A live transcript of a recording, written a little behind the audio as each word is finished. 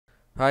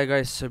Hi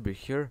guys, Sebi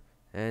here,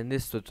 and in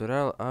this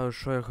tutorial I will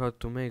show you how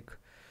to make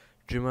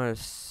Gmail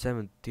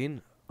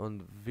 17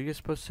 on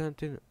Pro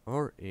 17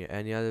 or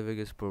any other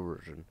Pro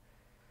version.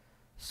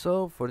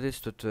 So for this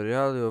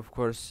tutorial you of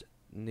course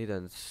need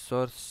a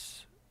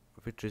source,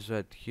 which is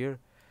right here,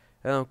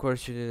 and of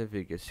course you need a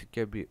Vegas. It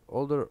can be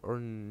older or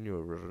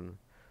newer version.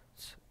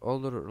 It's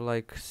older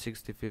like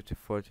 60, 50,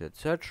 40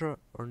 etc,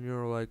 or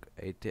newer like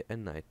 80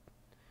 and 90.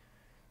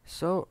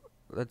 So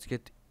let's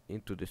get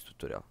into this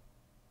tutorial.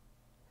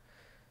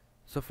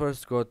 So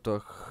first go to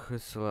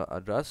Hustle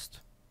Adjust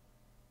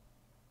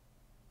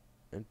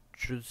and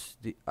choose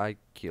the I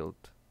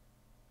killed.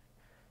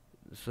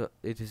 So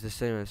it is the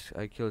same as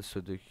I killed,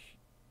 so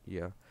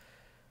yeah.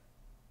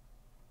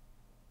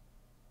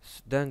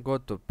 Then go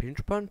to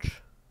Pinch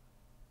Punch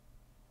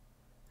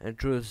and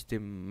choose the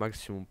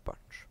maximum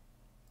punch.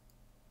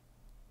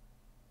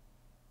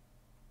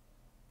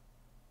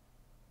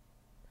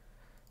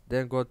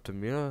 Then go to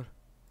Mirror,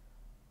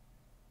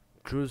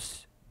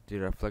 choose the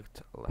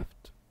Reflect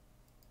Left.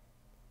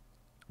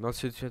 Now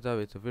since you're done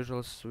with the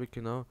visuals, we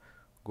can now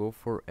go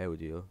for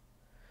audio.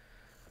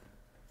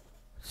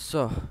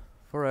 So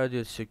for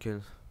audio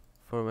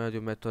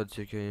methods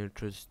you can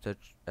choose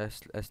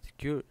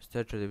STQ,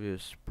 Statue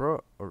Reviews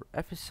Pro or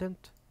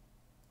Efficient,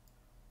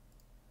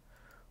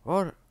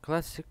 or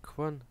classic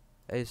one,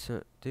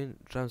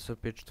 A17 transfer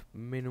pitched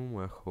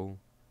minimum echo.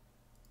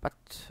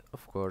 But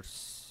of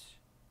course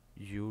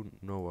you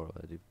know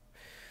already.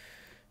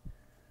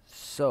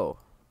 So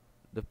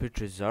the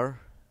pitches are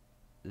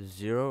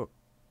 0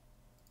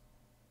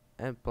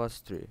 and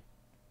 +3,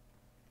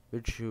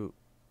 which you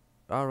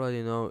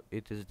already know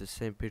it is the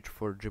same pitch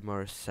for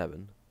Gmail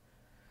 7.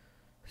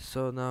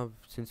 So now,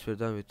 since we're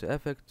done with the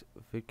effect,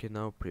 we can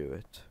now preview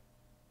it.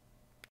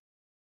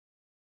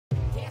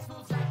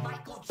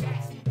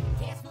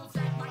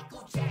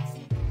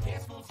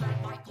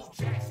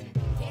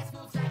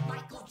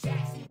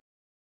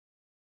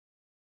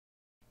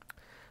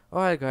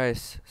 Alright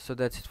guys, so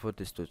that's it for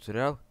this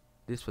tutorial.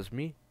 This was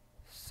me,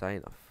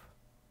 sign off.